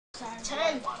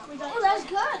10. Oh, that was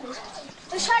good.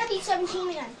 Let's try to beat 17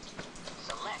 again.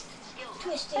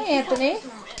 Twist. Hey, Anthony.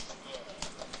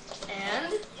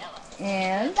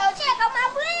 And? Go check out my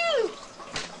blue!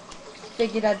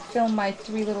 Figured I'd film my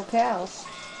 3 little pals.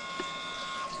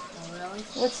 Oh, really?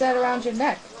 What's that around your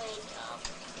neck?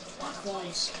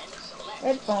 Headphones.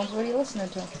 Headphones? What are you listening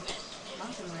to?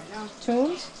 Nothing right now.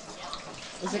 Tunes?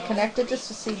 Is it connected to a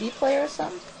CD player or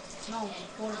something? No,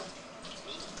 of course.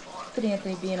 Look at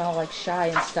Anthony being all like shy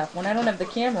and stuff. When I don't have the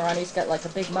camera on, he's got like a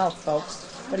big mouth, folks.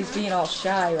 But he's being all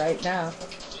shy right now.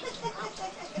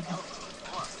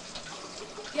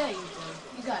 Yeah, you did.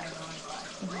 You got it on.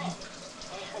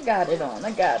 I got it on.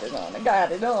 I got it on. I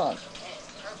got it on.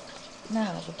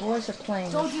 Now, the boys are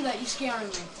playing. Don't do that. You're scaring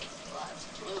me.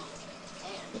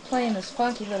 They're playing this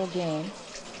funky little game.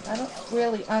 I don't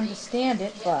really understand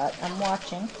it, but I'm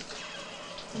watching.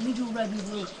 Let me do red and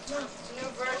blue. It's a new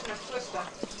version of Twister.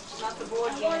 Not the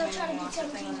board game anymore. It's the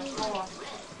thing on the floor.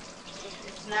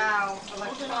 It's now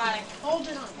electronic. Hold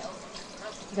it on.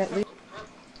 That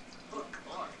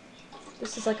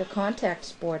this is like a contact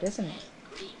sport, isn't it?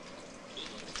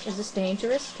 Is this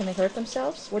dangerous? Can they hurt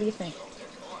themselves? What do you think?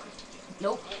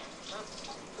 Nope.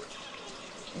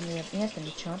 And we have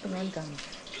Anthony chomping on gum.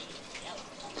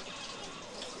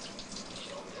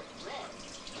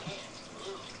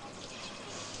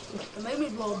 It made me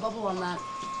blow a bubble on that.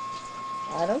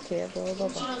 I don't care, blah, blah,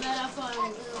 blah.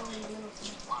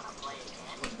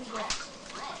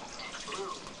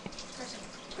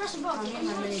 Press a I'm button. getting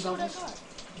my mini bubbles.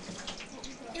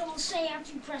 It will say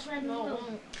after you press red and blue.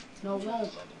 No, it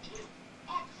won't.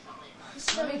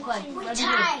 Let me play. We're Red and blue.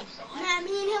 tied. Nah,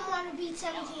 me and him want to beat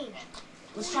 17.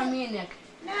 Let's try me and Nick.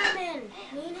 Nah, man.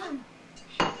 Me and him.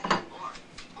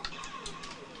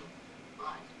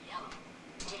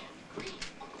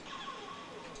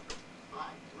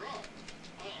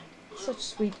 Such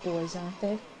sweet boys, aren't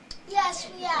they? Yes,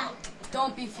 we are.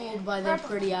 Don't be fooled by their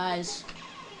pretty eyes.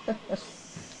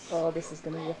 Oh, this is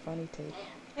going to be a funny tape.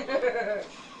 Oh,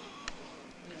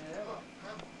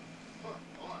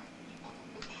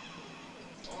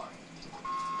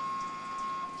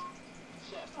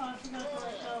 I forgot to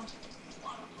let go.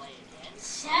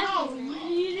 7.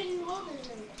 You didn't hold it.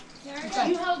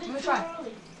 You held it too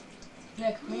early.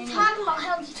 Nick, me and you. Talking about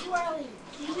held it too early.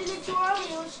 You did it too early.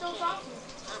 It was still talking.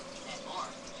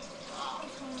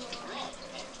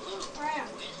 Right.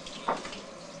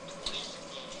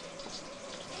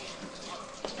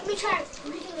 Let me try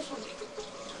reading this one.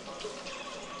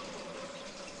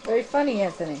 Very funny,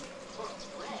 Anthony.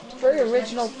 Very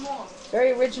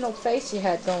original face you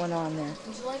had going on there.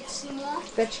 Would you like to see more?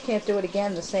 Bet you can't do it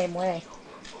again the same way.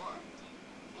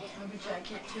 I bet you I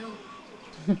can't too.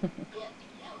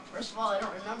 First of all, I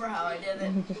don't remember how I did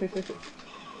it.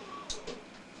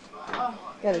 Oh,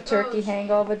 Got a turkey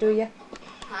hangover, do you?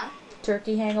 huh?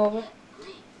 Turkey hangover?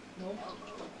 Nope.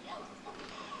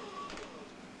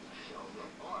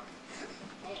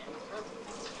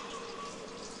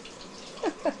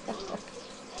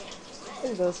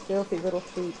 Look at those filthy little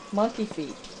feet. Monkey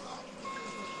feet.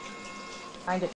 Find it.